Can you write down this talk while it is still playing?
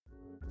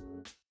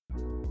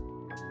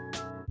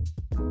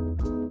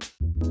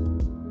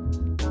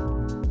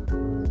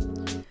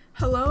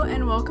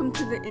welcome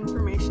to the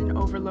Information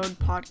Overload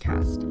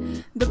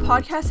podcast. The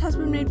podcast has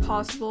been made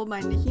possible by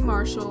Nikki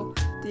Marshall,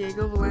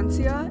 Diego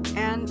Valencia,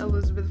 and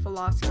Elizabeth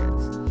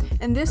Velasquez.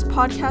 In this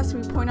podcast,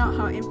 we point out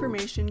how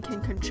information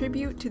can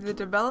contribute to the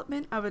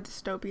development of a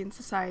dystopian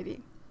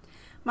society.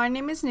 My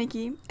name is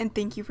Nikki, and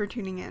thank you for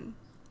tuning in.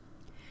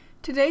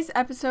 Today's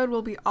episode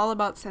will be all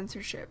about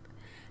censorship.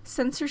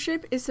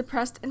 Censorship is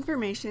suppressed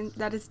information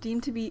that is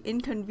deemed to be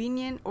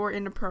inconvenient or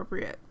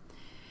inappropriate.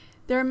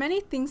 There are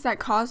many things that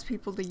cause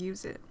people to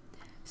use it.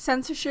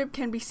 Censorship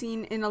can be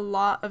seen in a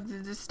lot of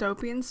the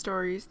dystopian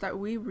stories that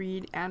we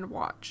read and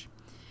watch.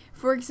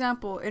 For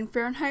example, in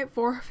Fahrenheit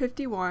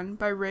 451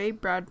 by Ray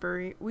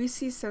Bradbury, we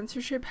see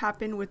censorship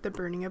happen with the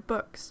burning of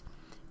books.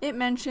 It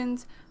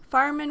mentions,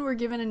 "Firemen were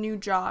given a new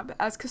job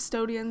as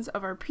custodians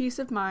of our peace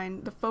of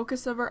mind, the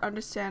focus of our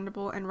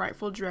understandable and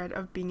rightful dread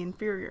of being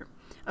inferior.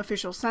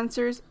 Official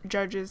censors,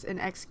 judges, and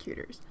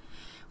executors."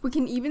 We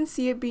can even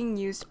see it being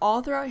used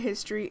all throughout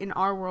history in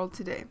our world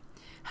today.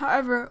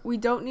 However, we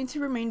don't need to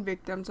remain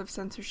victims of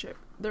censorship.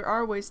 There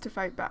are ways to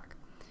fight back.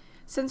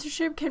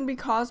 Censorship can be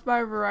caused by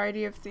a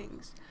variety of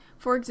things.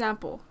 For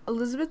example,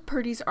 Elizabeth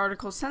Purdy's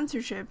article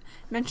Censorship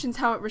mentions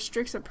how it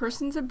restricts a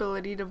person's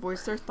ability to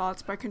voice their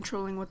thoughts by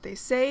controlling what they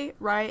say,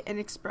 write, and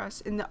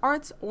express in the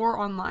arts or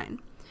online.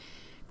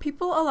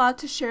 People allowed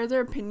to share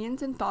their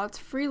opinions and thoughts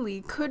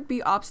freely could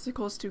be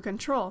obstacles to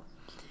control.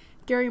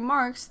 Gary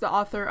Marks, the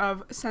author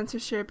of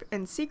Censorship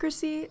and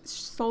Secrecy,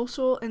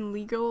 Social and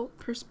Legal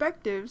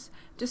Perspectives,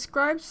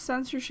 describes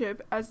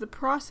censorship as the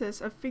process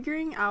of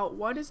figuring out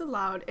what is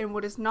allowed and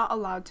what is not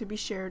allowed to be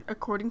shared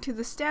according to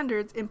the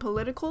standards in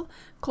political,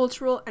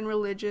 cultural, and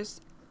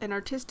religious and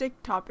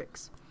artistic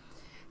topics.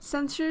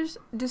 Censors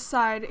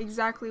decide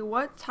exactly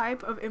what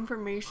type of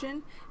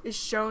information is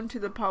shown to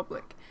the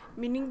public,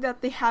 meaning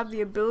that they have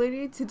the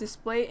ability to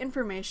display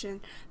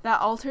information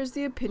that alters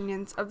the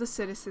opinions of the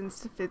citizens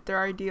to fit their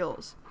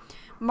ideals.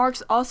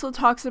 Marx also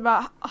talks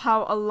about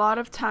how a lot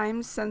of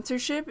times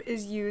censorship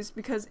is used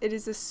because it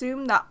is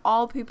assumed that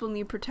all people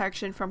need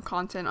protection from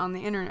content on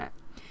the internet.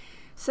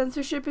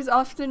 Censorship is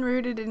often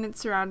rooted in its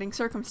surrounding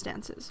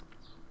circumstances.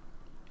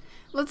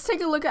 Let's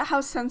take a look at how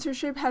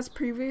censorship has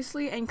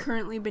previously and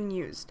currently been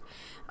used.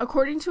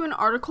 According to an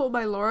article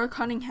by Laura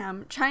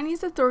Cunningham,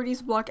 Chinese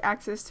authorities block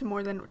access to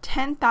more than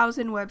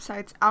 10,000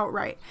 websites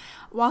outright,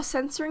 while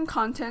censoring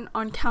content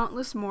on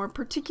countless more,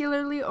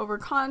 particularly over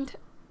content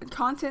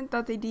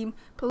that they deem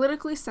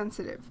politically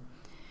sensitive.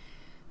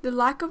 The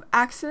lack of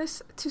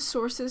access to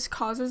sources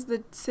causes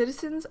the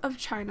citizens of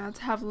China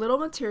to have little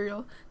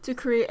material to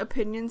create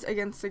opinions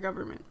against the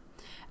government.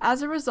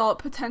 As a result,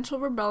 potential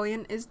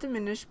rebellion is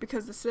diminished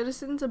because the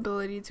citizens'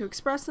 ability to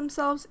express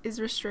themselves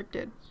is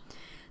restricted.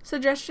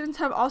 Suggestions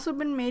have also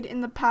been made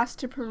in the past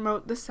to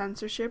promote the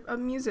censorship of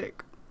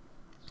music.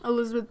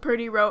 Elizabeth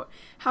Purdy wrote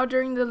how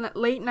during the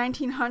late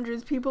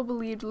 1900s, people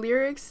believed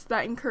lyrics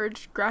that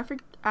encouraged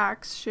graphic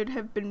acts should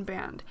have been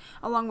banned,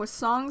 along with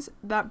songs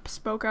that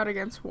spoke out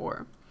against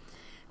war.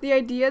 The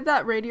idea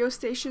that radio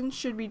stations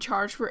should be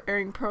charged for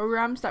airing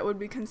programs that would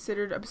be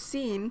considered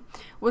obscene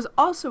was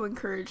also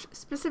encouraged,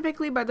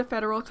 specifically by the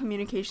Federal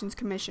Communications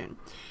Commission.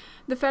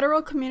 The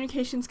Federal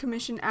Communications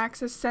Commission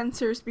acts as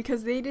censors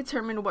because they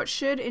determine what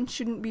should and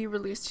shouldn't be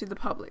released to the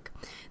public.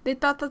 They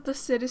thought that the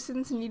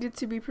citizens needed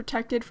to be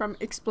protected from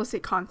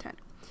explicit content.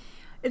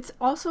 It's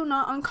also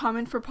not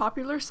uncommon for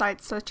popular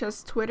sites such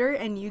as Twitter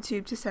and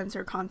YouTube to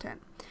censor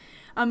content.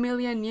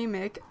 Amelia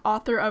Niemiec,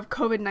 author of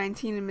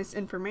COVID-19 and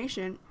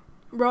Misinformation,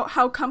 wrote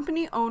how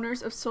company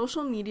owners of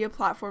social media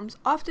platforms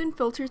often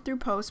filter through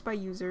posts by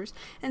users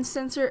and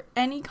censor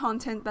any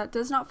content that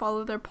does not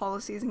follow their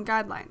policies and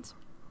guidelines.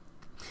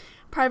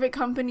 Private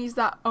companies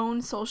that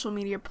own social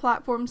media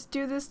platforms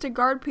do this to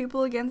guard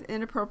people against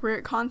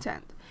inappropriate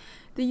content.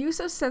 The use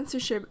of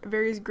censorship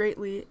varies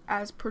greatly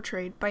as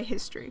portrayed by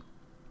history.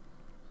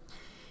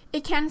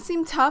 It can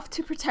seem tough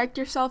to protect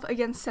yourself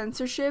against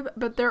censorship,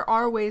 but there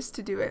are ways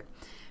to do it.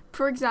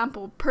 For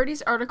example,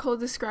 Purdy's article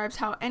describes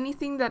how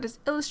anything that is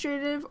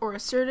illustrative or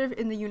assertive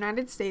in the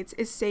United States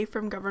is safe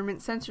from government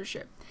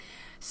censorship.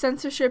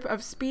 Censorship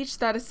of speech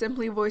that is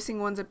simply voicing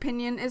one's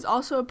opinion is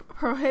also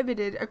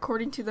prohibited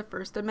according to the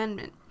First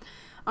Amendment.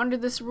 Under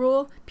this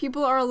rule,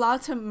 people are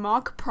allowed to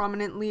mock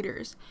prominent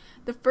leaders.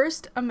 The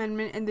First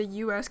Amendment in the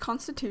U.S.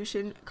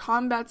 Constitution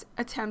combats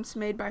attempts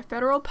made by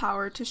federal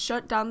power to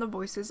shut down the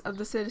voices of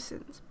the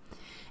citizens.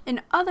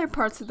 In other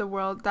parts of the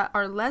world that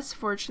are less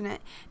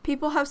fortunate,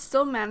 people have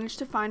still managed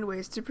to find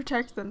ways to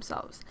protect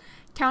themselves.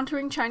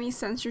 Countering Chinese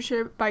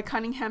censorship by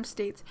Cunningham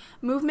states,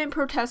 movement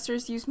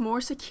protesters use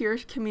more secure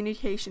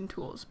communication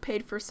tools,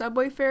 paid for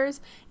subway fares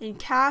in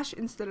cash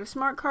instead of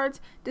smart cards,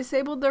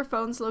 disabled their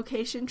phone's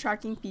location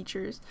tracking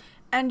features,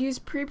 and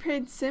used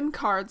prepaid SIM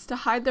cards to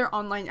hide their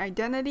online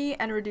identity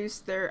and reduce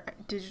their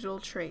digital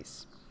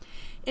trace.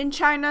 In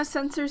China,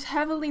 censors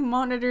heavily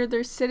monitor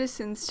their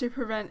citizens to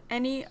prevent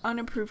any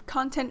unapproved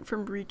content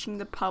from reaching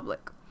the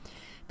public.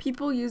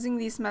 People using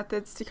these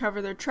methods to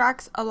cover their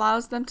tracks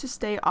allows them to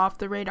stay off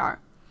the radar.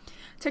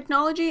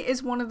 Technology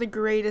is one of the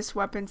greatest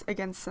weapons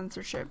against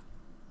censorship.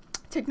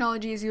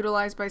 Technology is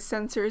utilized by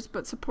censors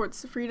but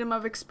supports freedom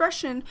of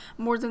expression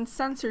more than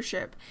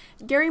censorship.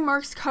 Gary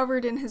Marks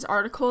covered in his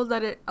article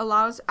that it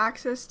allows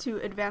access to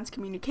advanced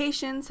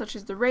communication such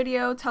as the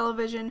radio,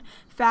 television,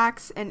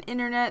 fax, and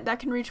internet that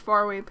can reach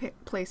faraway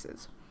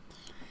places.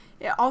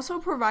 It also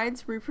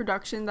provides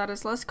reproduction that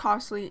is less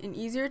costly and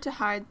easier to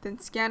hide than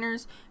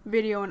scanners,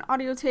 video and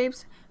audio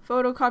tapes,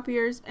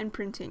 photocopiers, and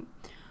printing.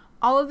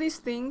 All of these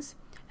things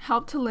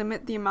help to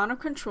limit the amount of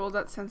control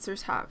that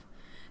censors have.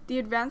 The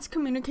advanced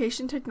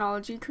communication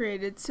technology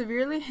created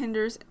severely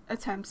hinders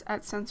attempts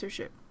at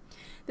censorship.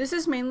 This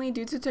is mainly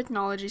due to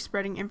technology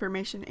spreading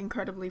information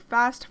incredibly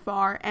fast,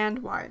 far, and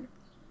wide.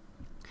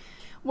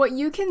 What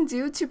you can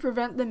do to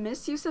prevent the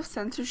misuse of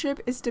censorship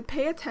is to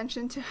pay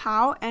attention to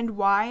how and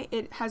why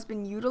it has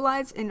been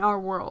utilized in our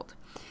world.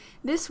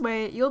 This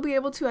way, you'll be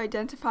able to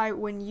identify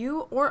when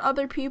you or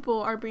other people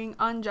are being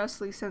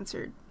unjustly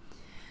censored.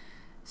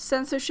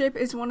 Censorship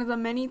is one of the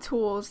many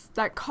tools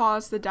that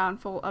cause the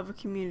downfall of a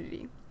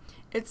community.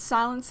 It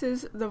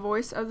silences the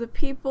voice of the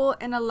people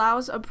and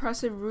allows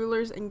oppressive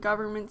rulers and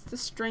governments to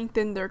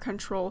strengthen their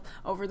control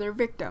over their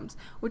victims,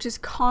 which is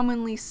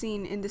commonly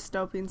seen in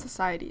dystopian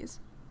societies.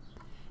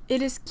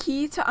 It is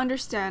key to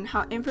understand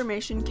how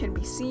information can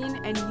be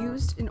seen and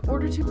used in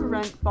order to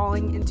prevent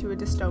falling into a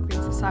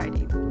dystopian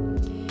society.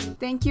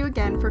 Thank you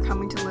again for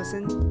coming to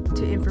listen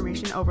to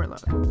Information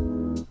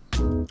Overload.